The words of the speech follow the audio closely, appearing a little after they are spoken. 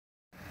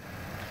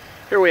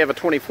Here we have a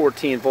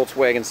 2014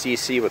 Volkswagen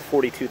CC with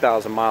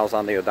 42,000 miles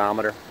on the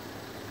odometer.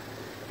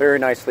 Very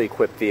nicely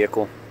equipped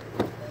vehicle.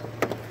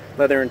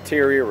 Leather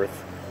interior with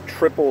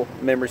triple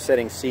memory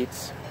setting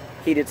seats,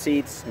 heated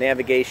seats,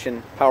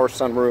 navigation, power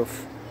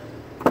sunroof,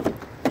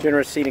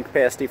 generous seating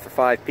capacity for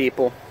 5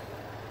 people.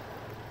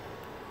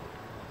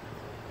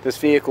 This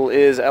vehicle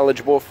is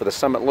eligible for the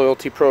Summit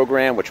Loyalty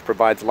Program, which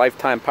provides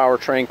lifetime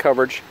powertrain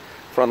coverage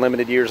for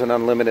unlimited years and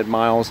unlimited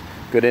miles,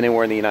 good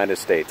anywhere in the United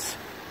States.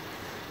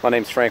 My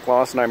name is Frank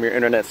Lawson. I'm your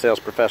internet sales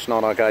professional,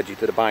 and I'll guide you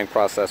through the buying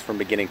process from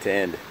beginning to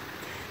end.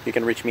 You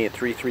can reach me at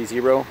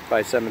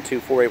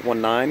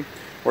 330-572-4819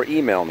 or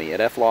email me at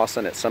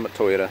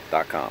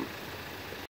flawson@summittoyota.com.